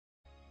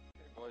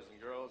boys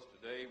and girls.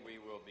 Today we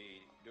will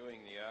be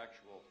doing the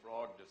actual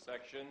frog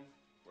dissection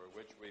for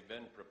which we've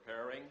been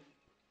preparing.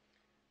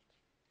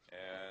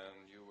 And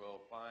you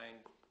will find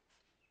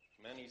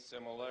many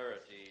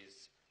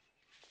similarities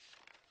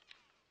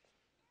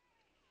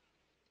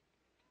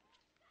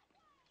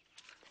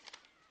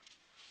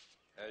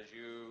as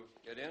you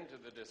get into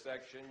the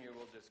dissection. You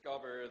will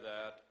discover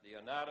that the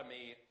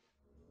anatomy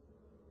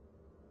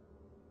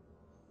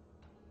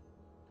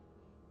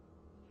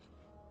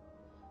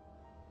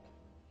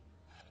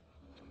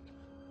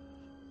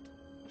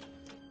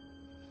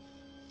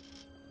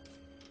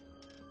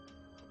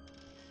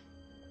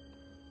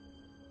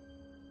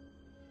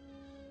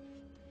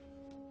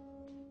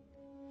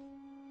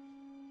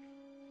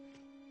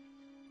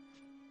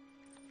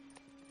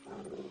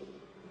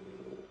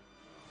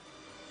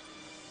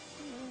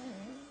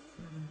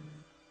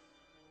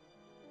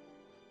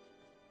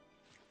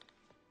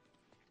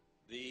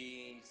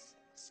The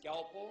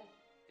scalpel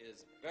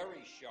is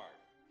very sharp.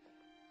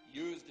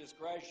 Use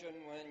discretion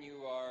when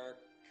you are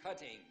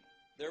cutting.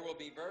 There will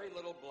be very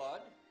little blood.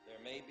 There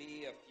may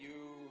be a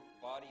few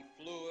body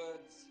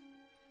fluids.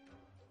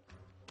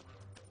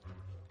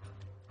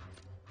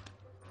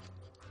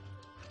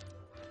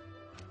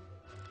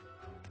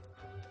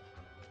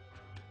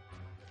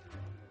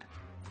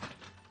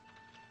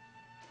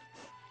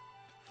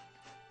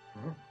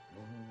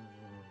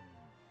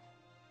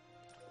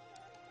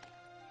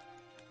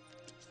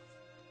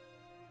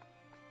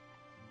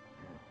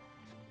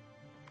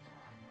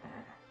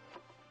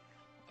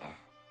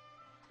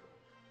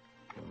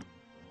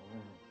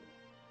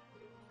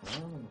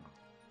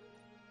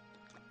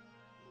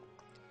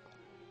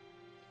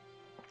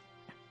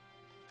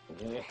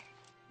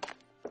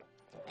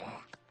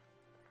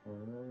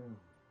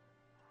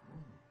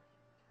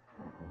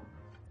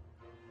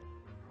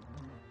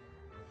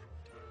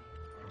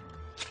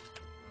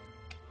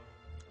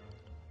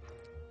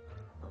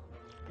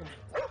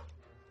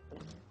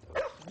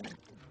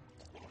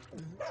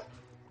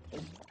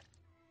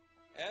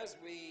 As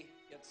we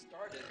get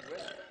started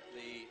with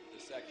the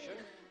dissection,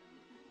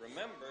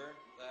 remember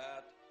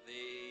that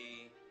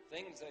the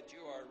things that you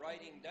are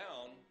writing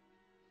down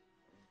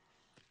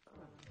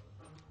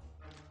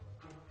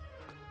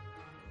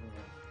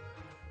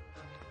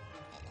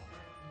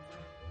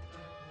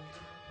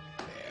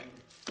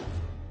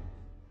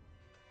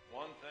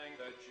one thing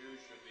that you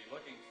should be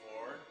looking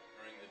for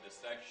during the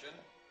dissection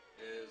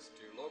is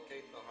to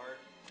locate the heart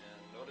and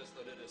notice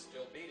that it is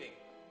still beating.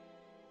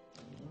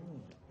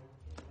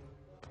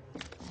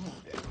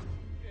 Okay,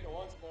 to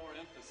once more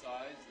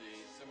emphasize the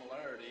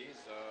similarities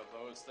of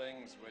those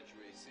things which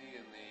we see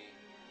in the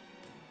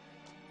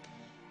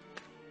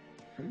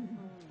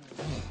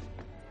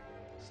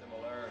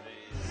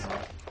similarities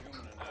of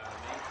human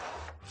anatomy.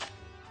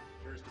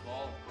 First of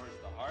all, of course,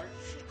 the heart,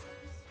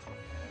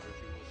 which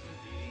you will see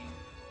beating.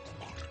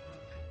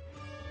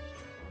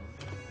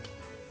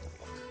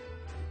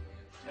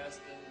 The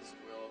intestines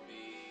will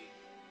be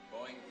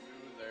going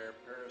through their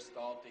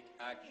peristaltic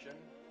action.